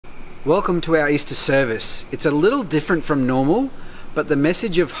Welcome to our Easter service. It's a little different from normal, but the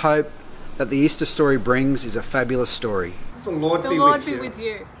message of hope that the Easter story brings is a fabulous story. The Lord be with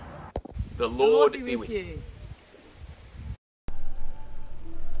you. The Lord be with you.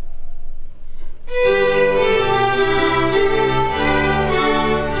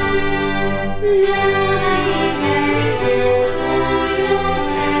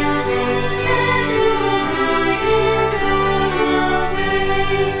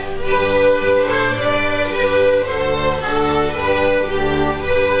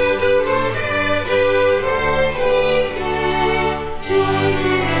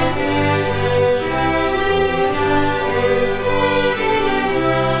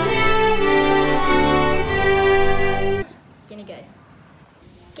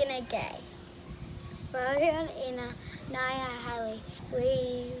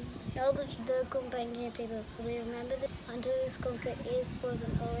 The Companion people, we remember that until this conquer is, was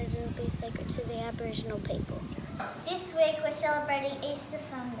and always will be sacred to the Aboriginal people. This week we're celebrating Easter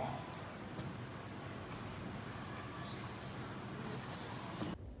Sunday.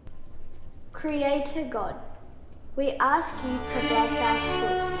 Creator God, we ask you to bless our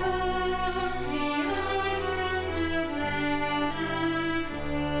story.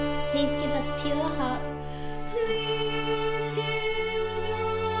 Please give us pure hearts.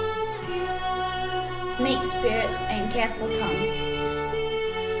 Meek spirits and careful tongues.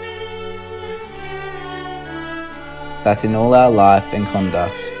 That in all our life and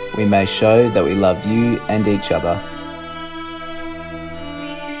conduct we may show that we love you and each other.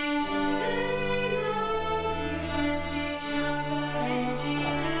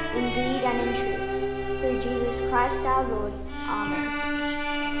 In deed and in truth, through Jesus Christ our Lord. Amen.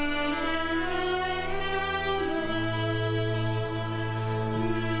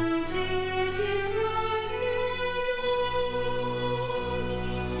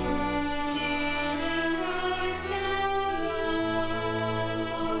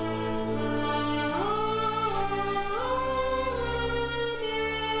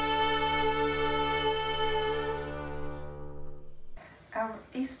 Our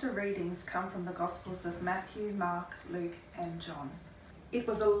Easter readings come from the Gospels of Matthew, Mark, Luke and John. It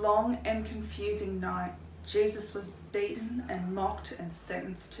was a long and confusing night. Jesus was beaten and mocked and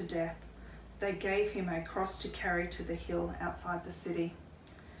sentenced to death. They gave him a cross to carry to the hill outside the city.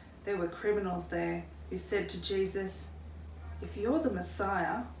 There were criminals there who said to Jesus, "If you're the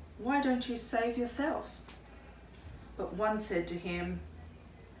Messiah, why don't you save yourself?" But one said to him,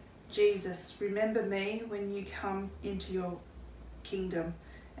 "Jesus, remember me when you come into your kingdom."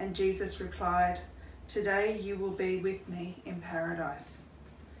 And Jesus replied, "Today you will be with me in paradise."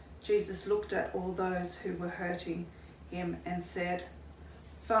 Jesus looked at all those who were hurting him and said,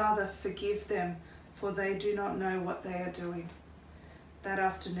 "Father, forgive them, for they do not know what they are doing." That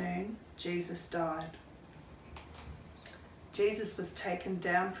afternoon, Jesus died. Jesus was taken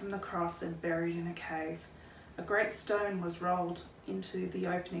down from the cross and buried in a cave. A great stone was rolled into the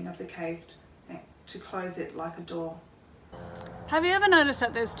opening of the cave to close it like a door. Have you ever noticed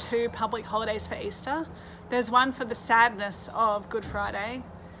that there's two public holidays for Easter? There's one for the sadness of Good Friday,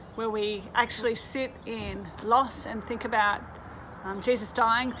 where we actually sit in loss and think about Jesus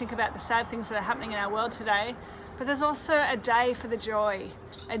dying, think about the sad things that are happening in our world today. But there's also a day for the joy,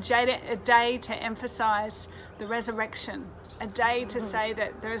 a day to emphasize the resurrection, a day to say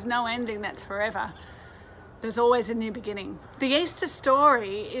that there is no ending that's forever. There's always a new beginning. The Easter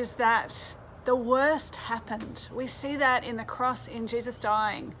story is that the worst happened. We see that in the cross, in Jesus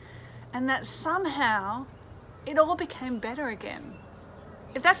dying, and that somehow it all became better again.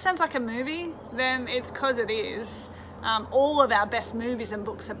 If that sounds like a movie, then it's because it is. All of our best movies and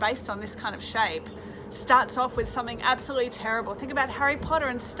books are based on this kind of shape. Starts off with something absolutely terrible. Think about Harry Potter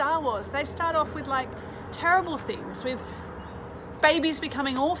and Star Wars. They start off with like terrible things, with babies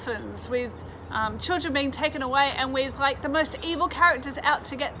becoming orphans, with children being taken away, and with like the most evil characters out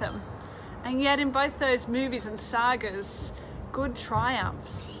to get them. And yet in both those movies and sagas, good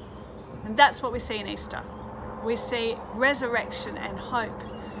triumphs. And that's what we see in Easter. We see resurrection and hope,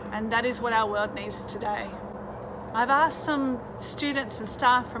 and that is what our world needs today. I've asked some students and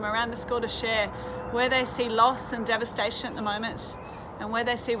staff from around the school to share where they see loss and devastation at the moment and where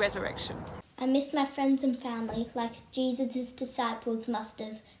they see resurrection. I miss my friends and family like Jesus' disciples must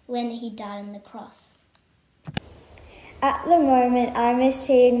have when he died on the cross. At the moment, I miss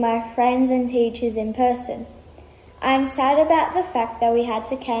seeing my friends and teachers in person. I'm sad about the fact that we had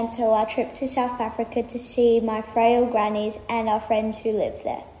to cancel our trip to South Africa to see my frail grannies and our friends who live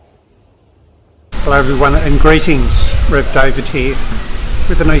there. Hello everyone and greetings, Rev David here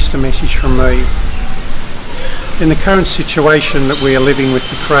with an Easter message from me. In the current situation that we are living with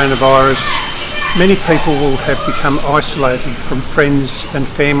the coronavirus, many people will have become isolated from friends and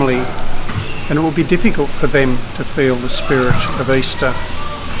family, and it will be difficult for them to feel the spirit of Easter.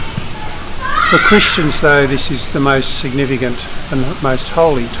 For Christians, though, this is the most significant and most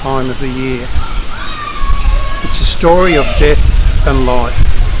holy time of the year. It's a story of death and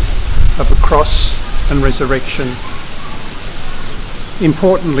life, of a cross and resurrection.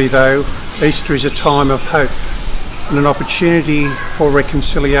 Importantly, though, Easter is a time of hope and an opportunity for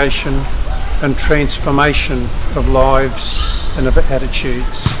reconciliation and transformation of lives and of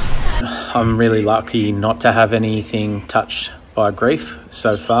attitudes. I'm really lucky not to have anything touched by grief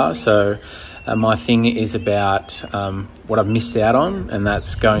so far, so my thing is about what I've missed out on, and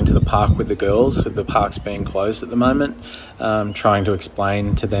that's going to the park with the girls, with the parks being closed at the moment, trying to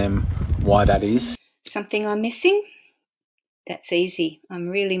explain to them why that is. Something I'm missing? That's easy. I'm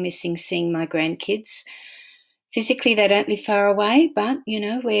really missing seeing my grandkids. Physically, they don't live far away, but, you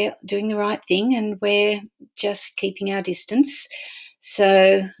know, we're doing the right thing and we're just keeping our distance.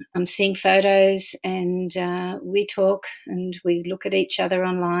 So I'm seeing photos and we talk and we look at each other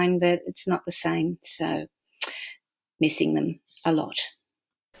online, but it's not the same. So missing them a lot.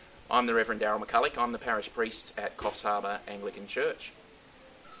 I'm the Reverend Darryl McCulloch. I'm the parish priest at Coffs Harbour Anglican Church.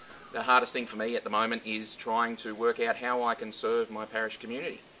 The hardest thing for me at the moment is trying to work out how I can serve my parish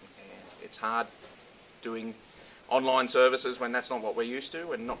community. And it's hard doing online services when that's not what we're used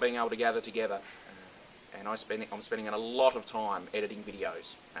to, and not being able to gather together. And I'm spending a lot of time editing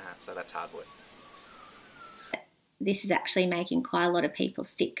videos, so that's hard work. This is actually making quite a lot of people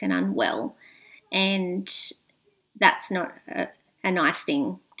sick and unwell, and that's not a nice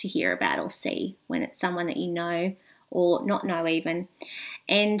thing to hear about or see when it's someone that you know or not know even.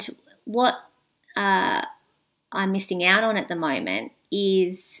 And what I'm missing out on at the moment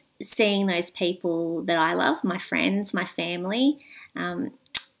is seeing those people that I love, my friends, my family,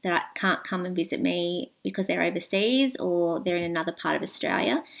 that can't come and visit me because they're overseas or they're in another part of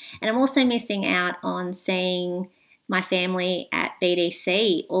Australia. And I'm also missing out on seeing my family at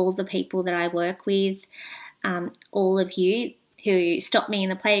BDC, all the people that I work with, all of you who stop me in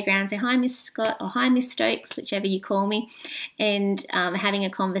the playground, say, "Hi, Miss Scott," or "Hi, Miss Stokes," whichever you call me, and having a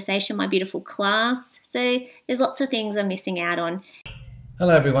conversation, my beautiful class. So there's lots of things I'm missing out on.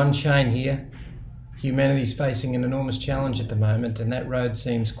 Hello everyone, Shane here. Humanity's facing an enormous challenge at the moment, and that road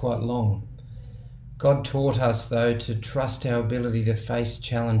seems quite long. God taught us, though, to trust our ability to face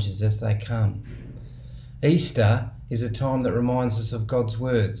challenges as they come. Easter is a time that reminds us of God's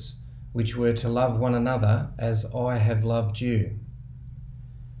words, which were to love one another as I have loved you.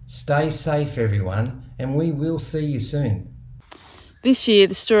 Stay safe, everyone, and we will see you soon. This year,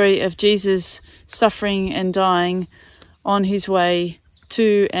 the story of Jesus suffering and dying on his way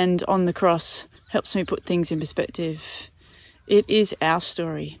to and on the cross helps me put things in perspective. It is our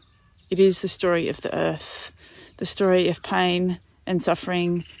story. It is the story of the earth, the story of pain and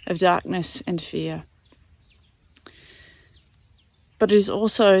suffering, of darkness and fear. But it is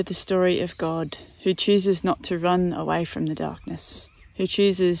also the story of God, who chooses not to run away from the darkness, who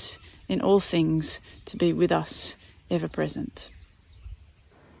chooses in all things to be with us, ever present.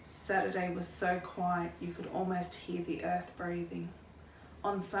 Saturday was so quiet you could almost hear the earth breathing.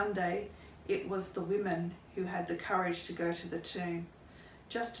 On Sunday, it was the women who had the courage to go to the tomb,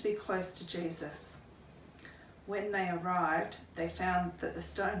 just to be close to Jesus. When they arrived, they found that the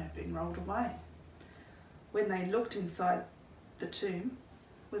stone had been rolled away. When they looked inside, the tomb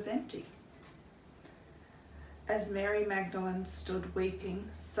was empty. As Mary Magdalene stood weeping,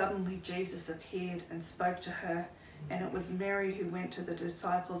 suddenly Jesus appeared and spoke to her, and it was Mary who went to the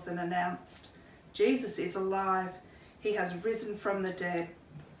disciples and announced, "Jesus is alive. He has risen from the dead."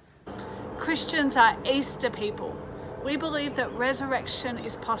 Christians are Easter people. We believe that resurrection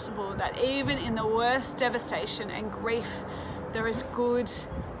is possible, that even in the worst devastation and grief, there is good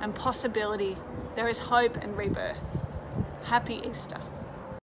and possibility. There is hope and rebirth. Happy Easter.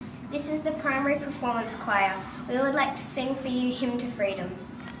 This is the primary performance choir. We would like to sing for you Hymn to Freedom.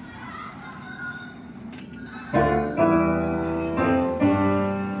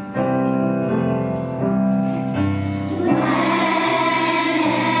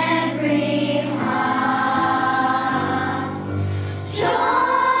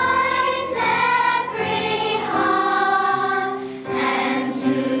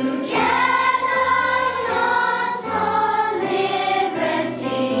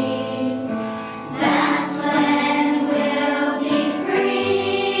 That's when we'll be free.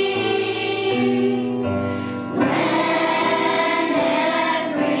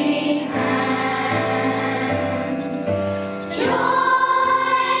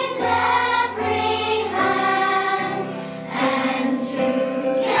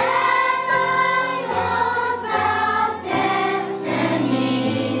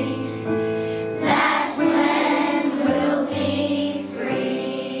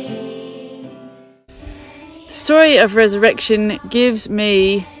 story of resurrection gives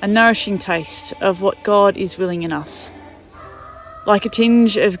me a nourishing taste of what God is willing in us. Like a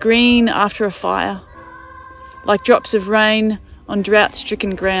tinge of green after a fire, like drops of rain on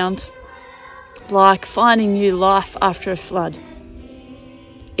drought-stricken ground, like finding new life after a flood.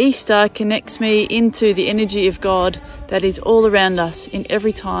 Easter connects me into the energy of God that is all around us in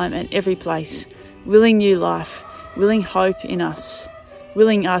every time and every place, willing new life, willing hope in us,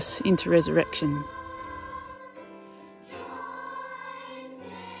 willing us into resurrection.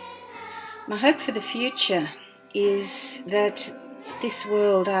 My hope for the future is that this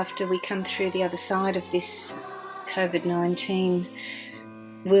world, after we come through the other side of this COVID-19,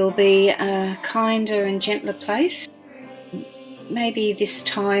 will be a kinder and gentler place. Maybe this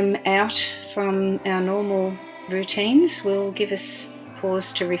time out from our normal routines will give us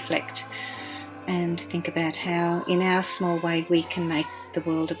pause to reflect and think about how, in our small way, we can make the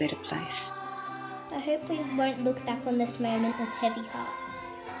world a better place. I hope we won't look back on this moment with heavy hearts.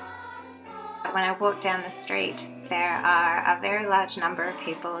 When I walk down the street, there are a very large number of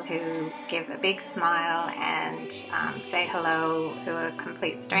people who give a big smile and say hello, who are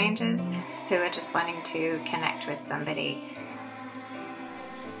complete strangers, who are just wanting to connect with somebody.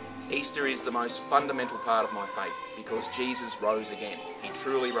 Easter is the most fundamental part of my faith because Jesus rose again. He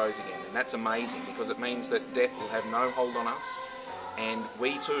truly rose again, and that's amazing because it means that death will have no hold on us and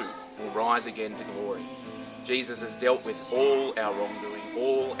we too will rise again to glory. Jesus has dealt with all our wrongdoing,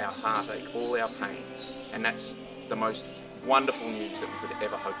 all our heartache, all our pain, and that's the most wonderful news that we could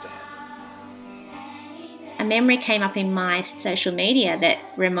ever hope to have. A memory came up in my social media that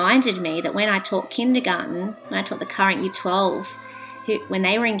reminded me that when I taught kindergarten, when I taught the current Year 12, when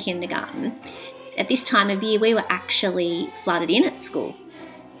they were in kindergarten, at this time of year we were actually flooded in at school.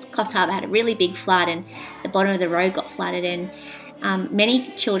 Coffs Harbour had a really big flood and the bottom of the road got flooded, and many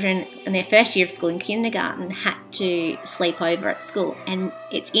children in their first year of school in kindergarten had to sleep over at school. And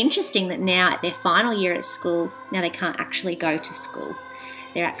it's interesting that now at their final year at school, now they can't actually go to school.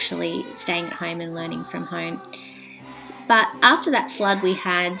 They're actually staying at home and learning from home. But after that flood we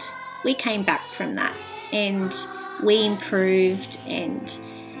came back from that and we improved, and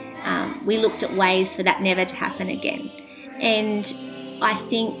we looked at ways for that never to happen again. And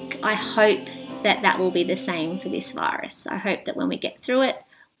I hope that will be the same for this virus. I hope that when we get through it,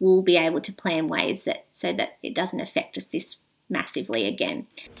 we'll be able to plan ways so that it doesn't affect us this massively again.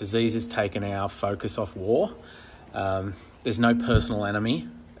 Disease has taken our focus off war. There's no personal enemy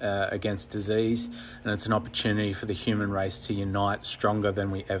against disease, and it's an opportunity for the human race to unite stronger than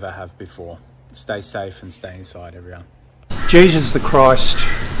we ever have before. Stay safe and stay inside, everyone. Jesus the Christ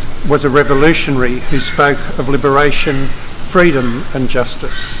was a revolutionary who spoke of liberation, freedom and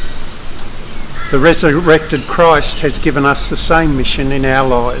justice. The resurrected Christ has given us the same mission in our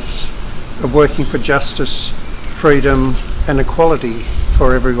lives of working for justice, freedom and equality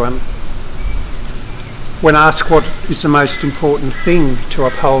for everyone. When asked what is the most important thing to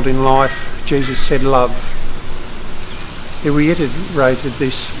uphold in life, Jesus said love. He reiterated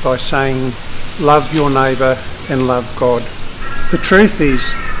this by saying, love your neighbour and love God. The truth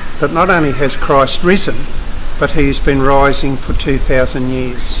is that not only has Christ risen, but he has been rising for 2,000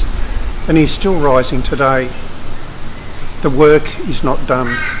 years, and he's still rising today. The work is not done.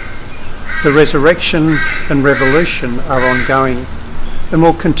 The resurrection and revolution are ongoing and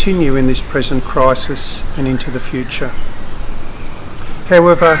will continue in this present crisis and into the future.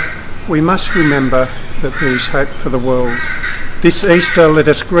 However, we must remember that there is hope for the world. This Easter, let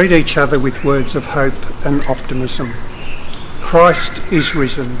us greet each other with words of hope and optimism. Christ is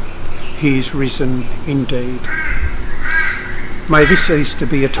risen. He is risen indeed. May this Easter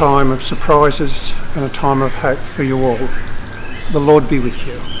be a time of surprises and a time of hope for you all. The Lord be with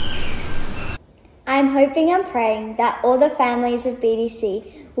you. I'm hoping and praying that all the families of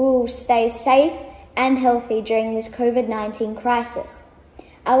BDC will stay safe and healthy during this COVID-19 crisis.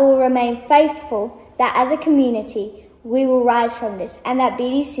 I will remain faithful that as a community we will rise from this and that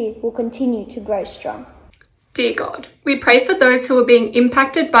BDC will continue to grow strong. Dear God, we pray for those who are being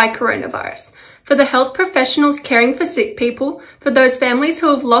impacted by coronavirus, for the health professionals caring for sick people, for those families who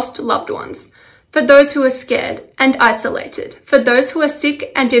have lost loved ones, for those who are scared and isolated, for those who are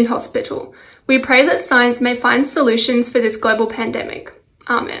sick and in hospital. We pray that science may find solutions for this global pandemic.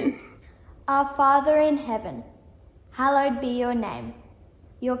 Amen. Our Father in heaven, hallowed be your name.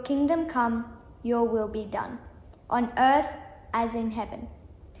 Your kingdom come, your will be done, on earth as in heaven.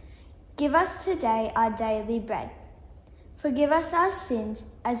 Give us today our daily bread. Forgive us our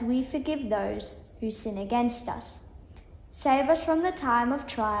sins as we forgive those who sin against us. Save us from the time of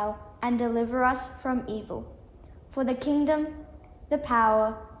trial and deliver us from evil. For the kingdom, the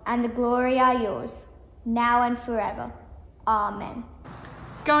power, and the glory are yours, now and forever. Amen.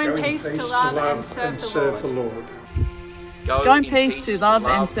 Go in peace to love and serve the Lord. Go in peace to love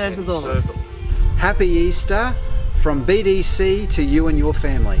and serve the Lord. Happy Easter from BDC to you and your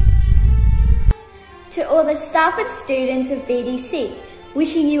family. To all the staff and students of BDC,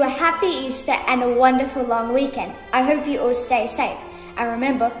 wishing you a happy Easter and a wonderful long weekend. I hope you all stay safe. And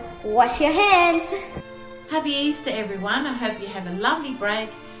remember, wash your hands. Happy Easter, everyone. I hope you have a lovely break,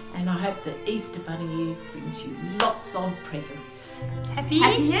 and I hope the Easter Bunny brings you lots of presents. Happy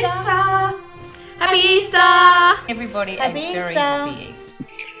Easter! Happy Easter! Everybody, happy a very Easter. happy Easter.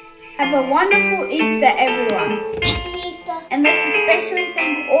 Have a wonderful Easter, everyone. Happy Easter. And let's especially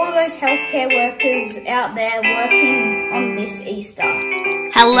thank all those healthcare workers out there working on this Easter.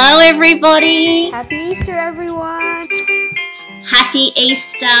 Hello, everybody. Happy Easter, everyone. Happy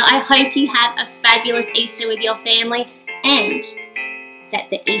Easter. I hope you have a fabulous Easter with your family and that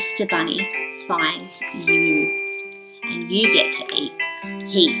the Easter Bunny finds you and you get to eat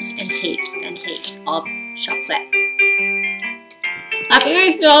heaps and heaps and heaps of chocolate. Happy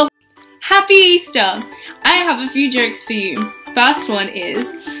Easter! Happy Easter! I have a few jokes for you. First one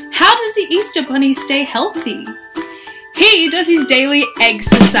is, how does the Easter Bunny stay healthy? He does his daily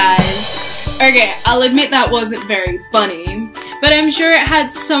exercise. Okay, I'll admit that wasn't very funny, but I'm sure it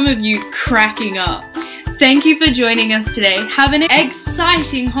had some of you cracking up. Thank you for joining us today. Have an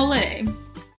exciting holiday.